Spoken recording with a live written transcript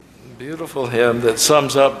beautiful hymn that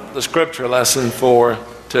sums up the scripture lesson for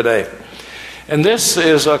today. And this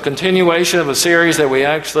is a continuation of a series that we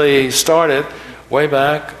actually started way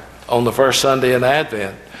back on the first Sunday in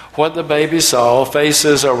Advent. What the baby saw,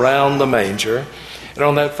 faces around the manger. And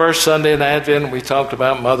on that first Sunday in Advent, we talked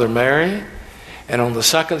about Mother Mary. And on the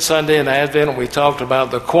second Sunday in Advent, we talked about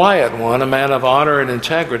the quiet one, a man of honor and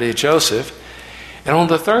integrity, Joseph. And on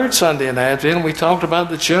the third Sunday in Advent, we talked about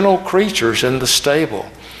the gentle creatures in the stable,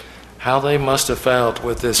 how they must have felt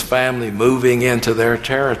with this family moving into their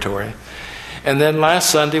territory. And then last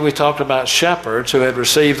Sunday, we talked about shepherds who had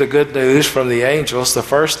received the good news from the angels, the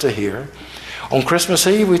first to hear. On Christmas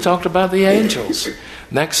Eve, we talked about the angels.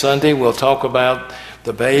 Next Sunday, we'll talk about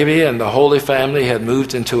the baby and the Holy Family had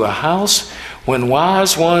moved into a house when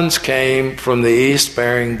wise ones came from the east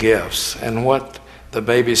bearing gifts, and what the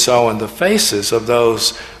baby saw in the faces of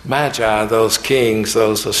those magi, those kings,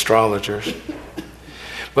 those astrologers.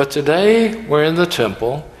 But today we're in the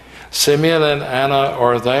temple. Simeon and Anna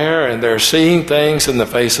are there, and they're seeing things in the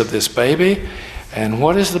face of this baby. And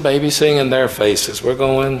what is the baby seeing in their faces? We're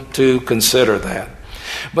going to consider that.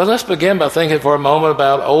 But let's begin by thinking for a moment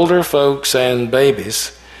about older folks and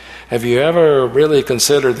babies. Have you ever really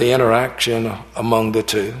considered the interaction among the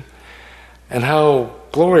two? And how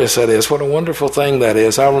glorious that is. What a wonderful thing that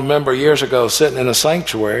is. I remember years ago sitting in a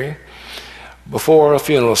sanctuary before a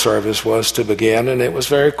funeral service was to begin, and it was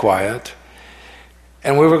very quiet.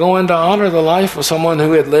 And we were going to honor the life of someone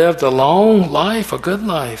who had lived a long life, a good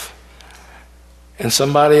life. And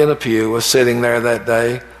somebody in a pew was sitting there that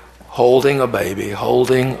day holding a baby,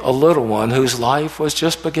 holding a little one whose life was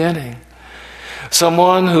just beginning.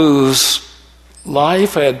 Someone whose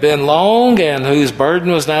life had been long and whose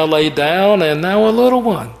burden was now laid down, and now a little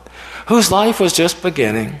one whose life was just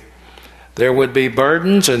beginning. There would be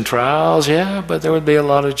burdens and trials, but there would be a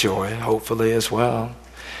lot of joy, hopefully, as well.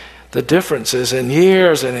 The differences in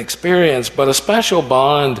years and experience, but a special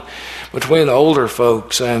bond between older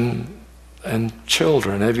folks and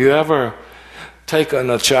children. Have you ever taken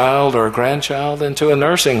a child or a grandchild into a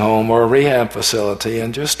nursing home or a rehab facility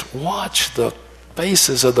and just watch the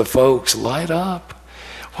faces of the folks light up?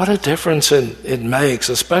 What a difference it makes.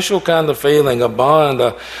 A special kind of feeling, a bond,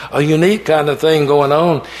 a unique kind of thing going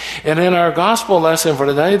on. And in our gospel lesson for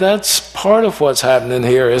today, that's part of what's happening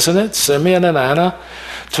here, isn't it? Simeon and Anna,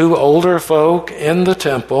 two older folk in the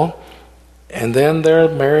temple, and then there are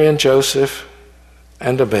Mary and Joseph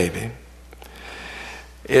and a baby.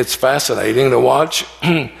 It's fascinating to watch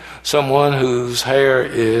someone whose hair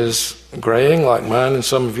is graying like mine and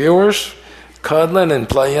some of yours, cuddling and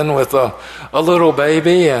playing with a little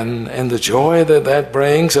baby and the joy that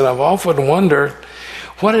brings. And I've often wondered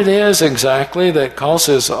what it is exactly that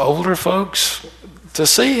causes older folks to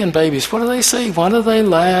see in babies. What do they see? Why do they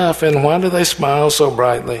laugh and why do they smile so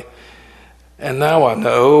brightly? And now I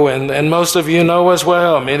know, and most of you know as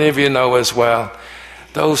well, many of you know as well,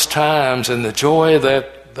 those times and the joy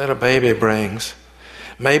that a baby brings.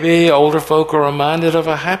 Maybe older folk are reminded of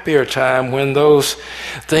a happier time when those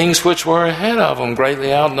things which were ahead of them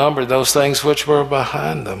greatly outnumbered those things which were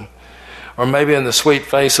behind them. Or maybe in the sweet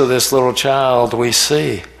face of this little child we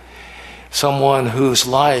see someone whose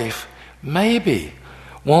life maybe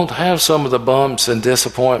won't have some of the bumps and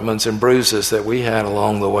disappointments and bruises that we had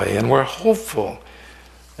along the way. And we're hopeful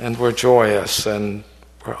and we're joyous and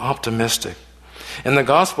we're optimistic. In the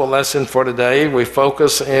gospel lesson for today, we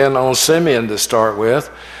focus in on Simeon to start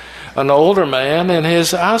with, an older man, and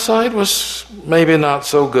his eyesight was maybe not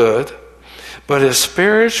so good, but his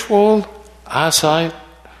spiritual eyesight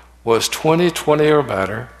was 20/20 or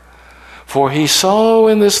better, for he saw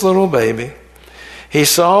in this little baby, he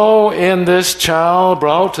saw in this child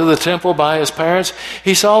brought to the temple by his parents,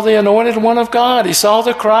 he saw the anointed one of God, he saw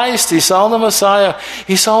the Christ, he saw the Messiah,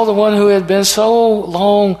 he saw the one who had been so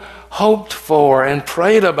long hoped for and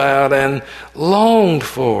prayed about and longed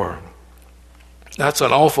for. That's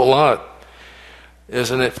an awful lot,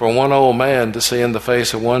 isn't it, for one old man to see in the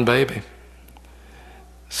face of one baby?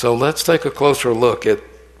 So let's take a closer look at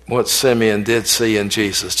what Simeon did see in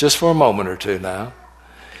Jesus, just for a moment or two now.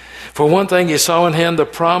 For one thing, he saw in him the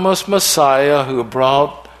promised Messiah who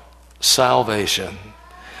brought salvation.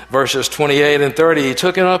 Verses 28 and 30, he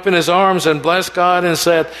took him up in his arms and blessed God and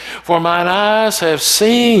said, "For mine eyes have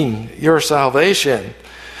seen your salvation.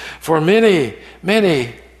 For many,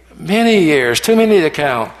 many, many years, too many to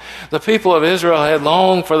count, the people of Israel had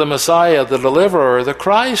longed for the Messiah, the deliverer, the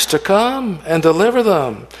Christ, to come and deliver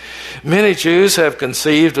them. Many Jews have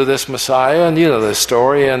conceived of this Messiah," and you know this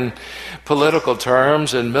story, in political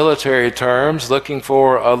terms and military terms, looking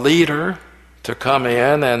for a leader to come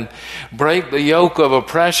in and break the yoke of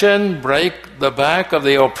oppression, break the back of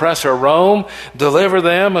the oppressor Rome, deliver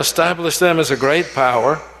them, establish them as a great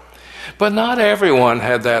power. But not everyone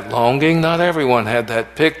had that longing. Not everyone had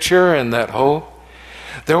that picture and that hope.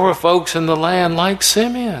 There were folks in the land like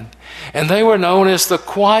Simeon, and they were known as the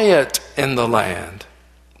quiet in the land,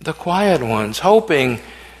 the quiet ones, hoping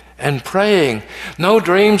and praying. No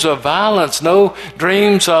dreams of violence, no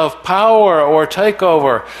dreams of power or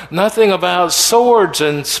takeover, nothing about swords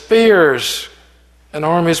and spears and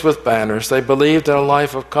armies with banners. They believed in a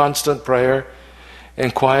life of constant prayer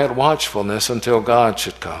and quiet watchfulness until God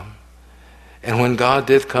should come. And when God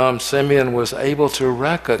did come, Simeon was able to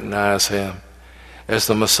recognize him as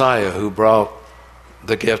the Messiah who brought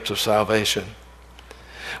the gift of salvation.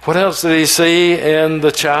 What else did he see in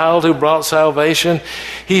the child who brought salvation?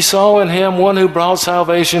 He saw in him one who brought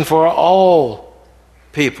salvation for all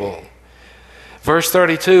people. Verse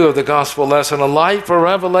 32 of the gospel lesson, a light for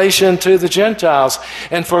revelation to the Gentiles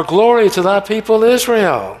and for glory to thy people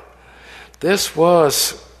Israel. This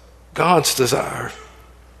was God's desire,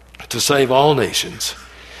 to save all nations,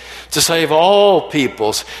 to save all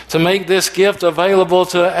peoples, to make this gift available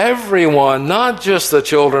to everyone, not just the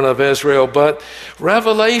children of Israel, but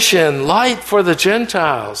revelation, light for the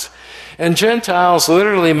Gentiles. And Gentiles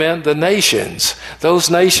literally meant the nations, those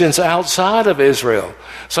nations outside of Israel,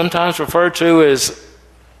 sometimes referred to as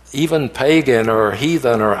even pagan or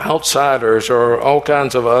heathen or outsiders or all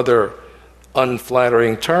kinds of other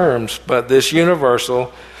unflattering terms. But this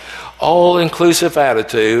universal, all-inclusive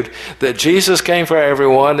attitude that Jesus came for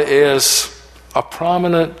everyone is a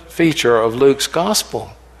prominent feature of Luke's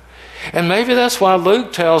gospel. And maybe that's why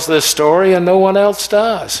Luke tells this story and no one else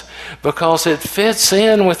does, because it fits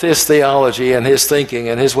in with his theology and his thinking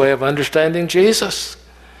and his way of understanding Jesus.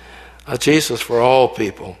 A Jesus for all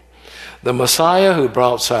people. The Messiah who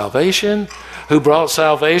brought salvation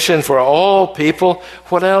for all people.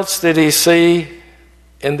 What else did he see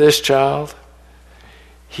in this child?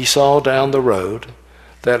 He saw down the road,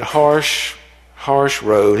 that harsh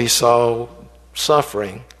road, he saw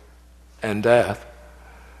suffering and death.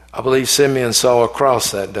 I believe Simeon saw a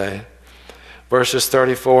cross that day. Verses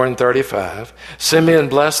 34 and 35. Simeon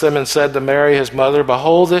blessed them and said to Mary his mother,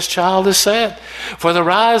 behold, this child is set for the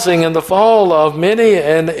rising and the fall of many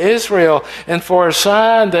in Israel, and for a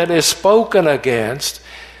sign that is spoken against,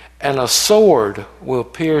 and a sword will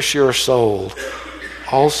pierce your soul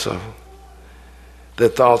also,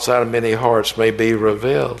 that thoughts out of many hearts may be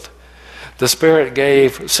revealed. The Spirit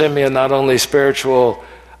gave Simeon not only spiritual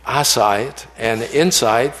eyesight and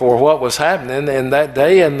insight for what was happening in that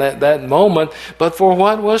day and that moment, but for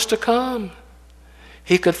what was to come.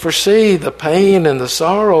 He could foresee the pain and the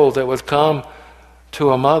sorrow that would come to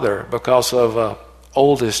a mother because of an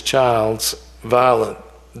oldest child's violent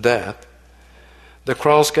death. The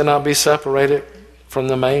cross cannot be separated from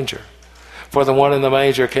the manger. For the one in the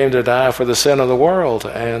manger came to die for the sin of the world.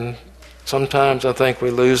 And sometimes I think we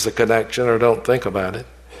lose the connection or don't think about it.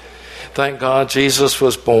 Thank God Jesus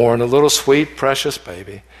was born, a little sweet, precious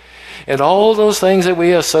baby. And all those things that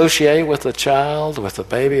we associate with the child, with the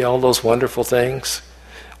baby, all those wonderful things,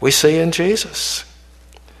 we see in Jesus.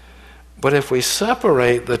 But if we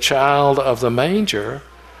separate the child of the manger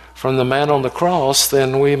from the man on the cross,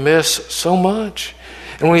 then we miss so much.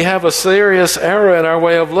 And we have a serious error in our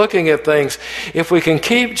way of looking at things. If we can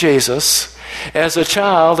keep Jesus as a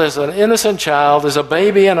child, as an innocent child, as a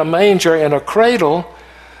baby in a manger, in a cradle,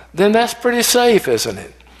 then that's pretty safe, isn't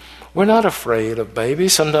it? We're not afraid of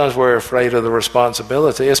babies. Sometimes we're afraid of the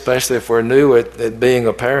responsibility, especially if we're new at being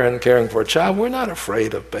a parent, caring for a child. We're not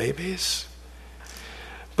afraid of babies.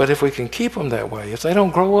 But if we can keep them that way, if they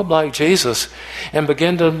don't grow up like Jesus and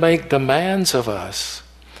begin to make demands of us,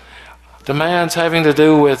 demands having to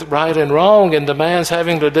do with right and wrong, and demands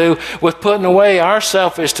having to do with putting away our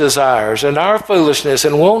selfish desires and our foolishness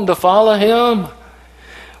and wanting to follow Him,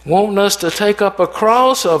 wanting us to take up a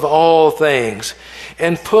cross of all things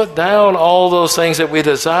and put down all those things that we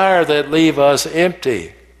desire that leave us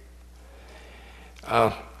empty.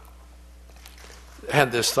 I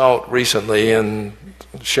had this thought recently and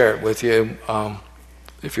share it with you,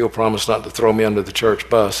 if you'll promise not to throw me under the church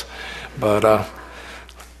bus. But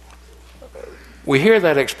we hear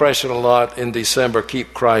that expression a lot in December,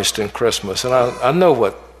 keep Christ in Christmas. And I know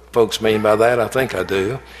what folks mean by that. I think I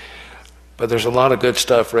do. But there's a lot of good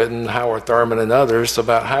stuff written, Howard Thurman and others,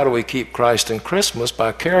 about how do we keep Christ in Christmas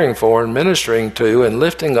by caring for and ministering to and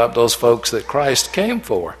lifting up those folks that Christ came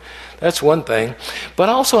for. That's one thing. But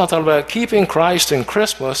also I thought about keeping Christ in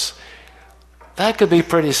Christmas. That could be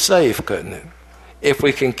pretty safe, couldn't it? If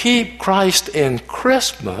we can keep Christ in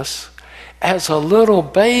Christmas as a little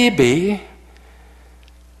baby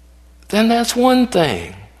then that's one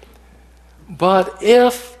thing. But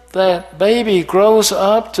if that baby grows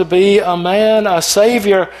up to be a man, a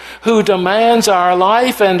Savior who demands our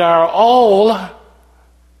life and our all,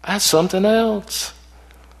 that's something else.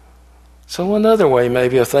 So another way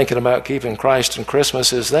maybe of thinking about keeping Christ in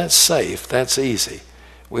Christmas is that's safe, that's easy.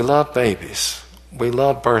 We love babies. We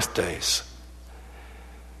love birthdays.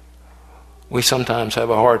 We sometimes have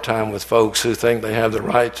a hard time with folks who think they have the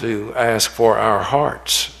right to ask for our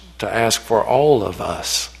hearts, to ask for all of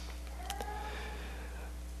us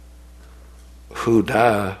who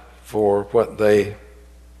die for what they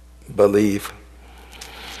believe.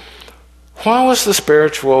 Why was the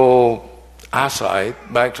spiritual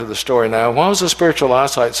eyesight, back to the story now, why was the spiritual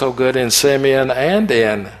eyesight so good in Simeon and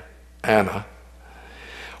in Anna?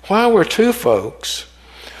 Why were two folks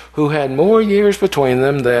who had more years between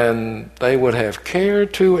them than they would have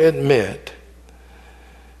cared to admit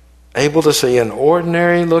able to see an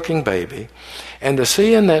ordinary looking baby, and to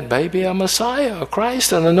see in that baby a Messiah, a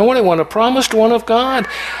Christ, an anointed one, a promised one of God?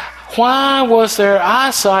 Why was their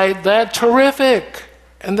eyesight that terrific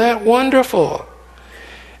and that wonderful,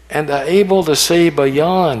 and able to see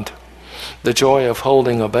beyond the joy of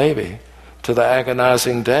holding a baby to the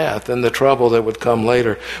agonizing death and the trouble that would come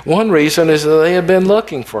later? One reason is that they had been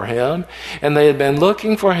looking for him, and they had been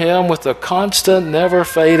looking for him with a constant,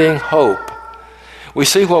 never-fading hope. We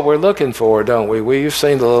see what we're looking for, don't we? We've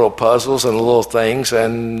seen the little puzzles and the little things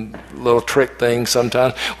and little trick things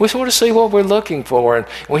sometimes. We sort of see what we're looking for, and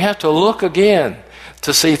we have to look again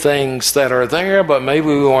to see things that are there, but maybe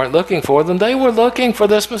we weren't looking for them. They were looking for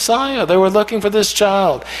this Messiah. They were looking for this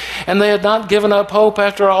child. And they had not given up hope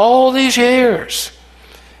after all these years.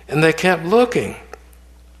 And they kept looking.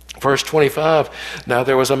 Verse 25, now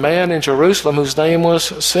there was a man in Jerusalem whose name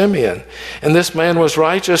was Simeon, and this man was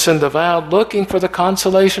righteous and devout, looking for the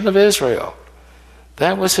consolation of Israel.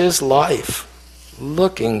 That was his life,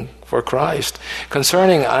 looking for Christ.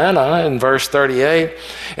 Concerning Anna, in verse 38,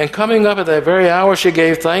 and coming up at that very hour she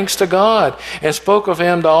gave thanks to God, and spoke of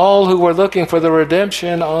him to all who were looking for the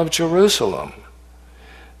redemption of Jerusalem.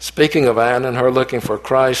 Speaking of Anna and her looking for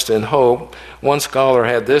Christ in hope, one scholar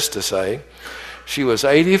had this to say: she was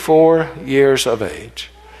 84 years of age.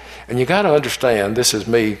 And you got to understand, this is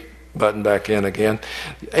me butting back in again,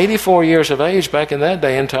 84 years of age back in that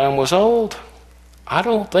day and time was old. I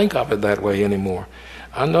don't think of it that way anymore.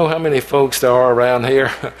 I know how many folks there are around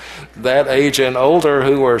here that age and older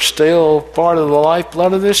who are still part of the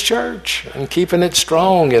lifeblood of this church and keeping it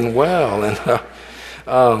strong and well.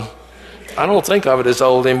 And I don't think of it as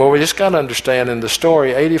old anymore. We just got to understand in the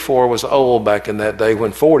story, 84 was old back in that day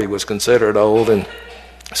when 40 was considered old, and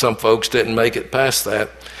some folks didn't make it past that.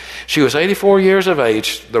 She was 84 years of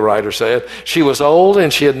age, the writer said. She was old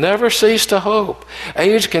and she had never ceased to hope.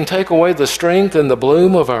 Age can take away the strength and the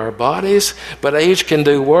bloom of our bodies, but age can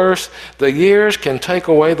do worse. The years can take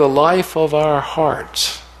away the life of our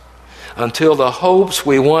hearts until the hopes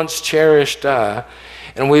we once cherished die,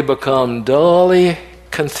 and we become dully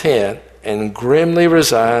content and grimly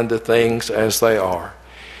resigned to things as they are.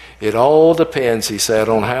 It all depends, he said,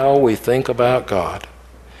 on how we think about God.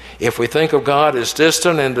 If we think of God as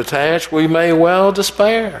distant and detached, we may well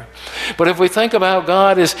despair. But if we think about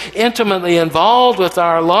God as intimately involved with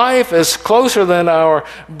our life, as closer than our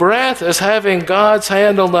breath, as having God's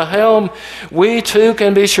hand on the helm, we too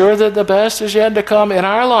can be sure that the best is yet to come in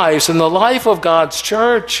our lives, in the life of God's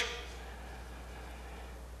church.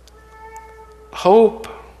 Hope.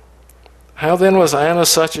 How then was Anna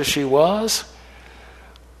such as she was?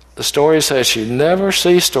 The story says she never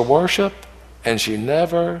ceased to worship and she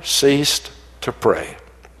never ceased to pray.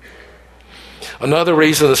 Another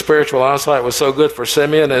reason the spiritual eyesight was so good for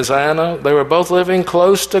Simeon as Anna, they were both living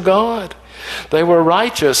close to God. They were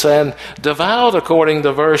righteous and devout according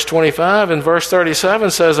to verse 25. And verse 37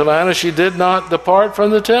 says of Anna, she did not depart from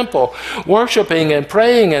the temple, worshiping and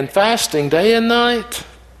praying and fasting day and night.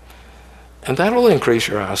 And that'll increase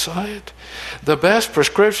your eyesight. The best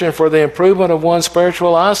prescription for the improvement of one's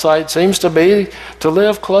spiritual eyesight seems to be to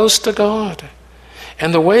live close to God.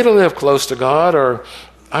 And the way to live close to God, or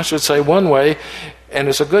I should say one way, and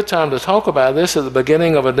it's a good time to talk about this at the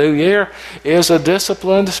beginning of a new year, is a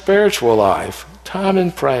disciplined spiritual life. Time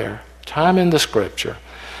in prayer, time in the Scripture,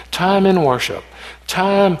 time in worship,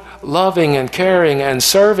 time loving and caring and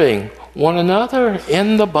serving one another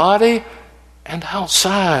in the body and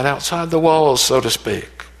outside the walls, so to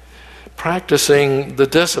speak. Practicing the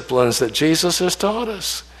disciplines that Jesus has taught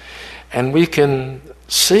us. And we can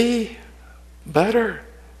see better.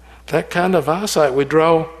 That kind of eyesight, we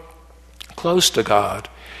draw close to God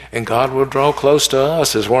And God will draw close to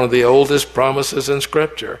us is one of the oldest promises in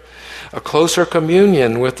Scripture. A closer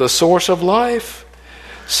communion with the source of life.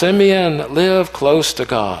 Simeon lived close to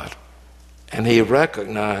God, and he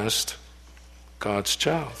recognized God's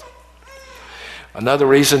child. Another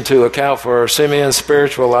reason to account for Simeon's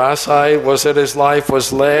spiritual eyesight was that his life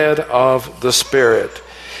was led of the Spirit.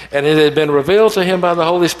 And it had been revealed to him by the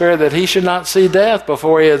Holy Spirit that he should not see death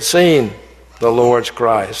before he had seen the Lord's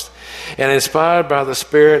Christ. And inspired by the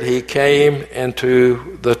Spirit, he came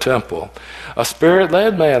into the temple. A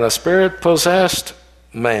Spirit-led man, a Spirit-possessed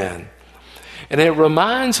man. And it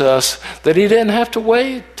reminds us that he didn't have to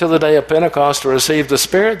wait till the day of Pentecost to receive the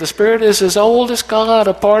Spirit. The Spirit is as old as God,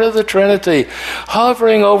 a part of the Trinity,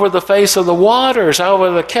 hovering over the face of the waters, over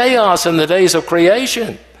the chaos in the days of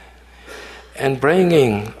creation, and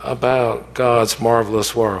bringing about God's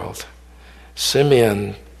marvelous world.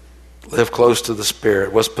 Simeon lived close to the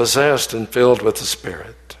Spirit, was possessed and filled with the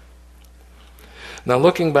Spirit. Now,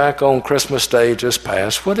 looking back on Christmas Day just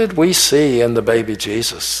past, what did we see in the baby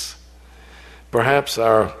Jesus? Perhaps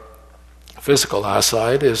our physical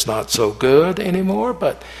eyesight is not so good anymore,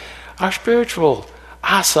 but our spiritual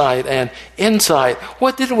eyesight and insight,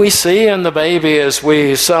 what did we see in the baby as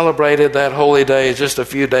we celebrated that holy day just a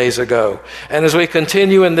few days ago? And as we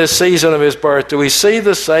continue in this season of his birth, do we see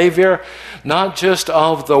the Savior not just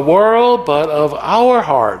of the world, but of our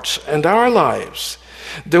hearts and our lives?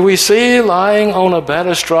 Do we see lying on a bed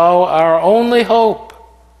of straw our only hope,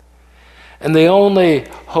 and the only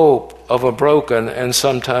hope of a broken and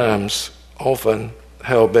sometimes often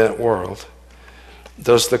hell-bent world?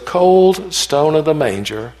 Does the cold stone of the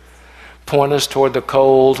manger point us toward the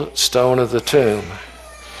cold stone of the tomb?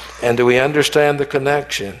 And do we understand the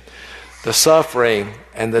connection, the suffering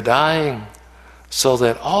and the dying, so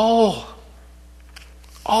that all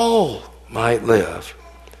might live?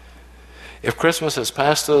 If Christmas has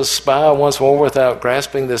passed us by once more without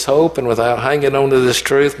grasping this hope and without hanging on to this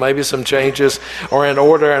truth, maybe some changes are in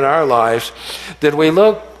order in our lives, did we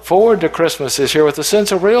look forward to Christmas this year with a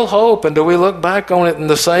sense of real hope, and do we look back on it in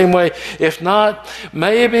the same way? If not,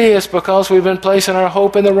 maybe it's because we've been placing our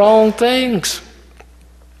hope in the wrong things.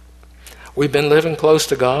 We've been living close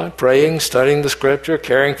to God, praying, studying the Scripture,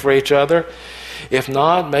 caring for each other. If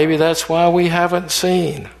not, maybe that's why we haven't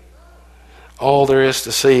seen all there is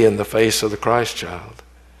to see in the face of the Christ child.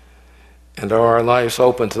 And are our lives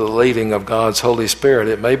open to the leading of God's Holy Spirit?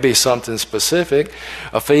 It may be something specific,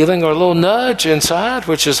 a feeling or a little nudge inside,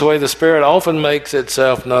 which is the way the Spirit often makes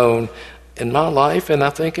itself known in my life, and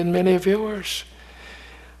I think in many of yours.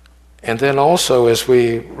 And then also as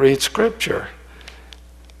we read Scripture,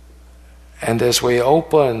 and as we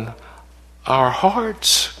open our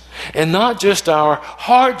hearts, and not just our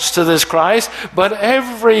hearts to this Christ, but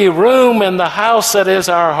every room in the house that is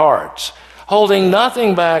our hearts, holding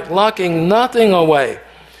nothing back, locking nothing away.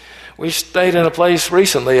 We stayed in a place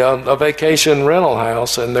recently, a vacation rental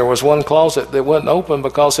house, and there was one closet that wasn't open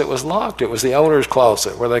because it was locked. It was the owner's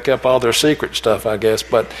closet where they kept all their secret stuff, I guess.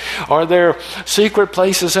 But are there secret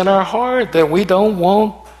places in our heart that we don't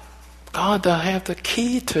want God to have the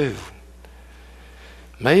key to?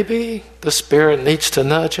 Maybe the Spirit needs to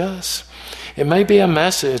nudge us. It may be a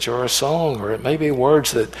message or a song, or it may be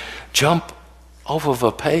words that jump off of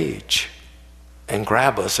a page and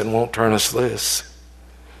grab us and won't turn us loose.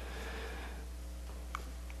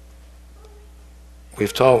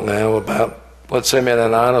 We've talked now about what Simeon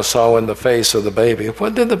and Anna saw in the face of the baby.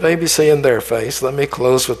 What did the baby see in their face? Let me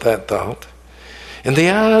close with that thought. In the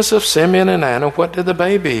eyes of Simeon and Anna, what did the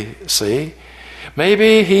baby see?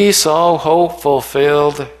 Maybe he saw hope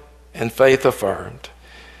fulfilled and faith affirmed.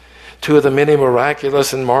 Two of the many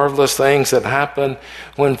miraculous and marvelous things that happen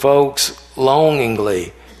when folks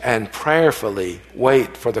longingly and prayerfully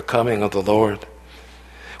wait for the coming of the Lord.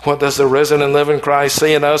 What does the risen and living Christ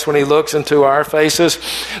see in us when he looks into our faces?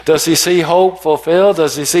 Does he see hope fulfilled?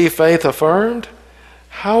 Does he see faith affirmed?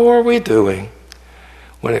 How are we doing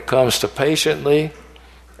when it comes to patiently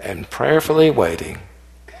and prayerfully waiting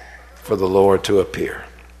for the Lord to appear?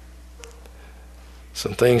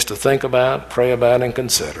 Some things to think about, pray about, and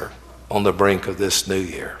consider on the brink of this new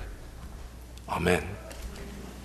year. Amen.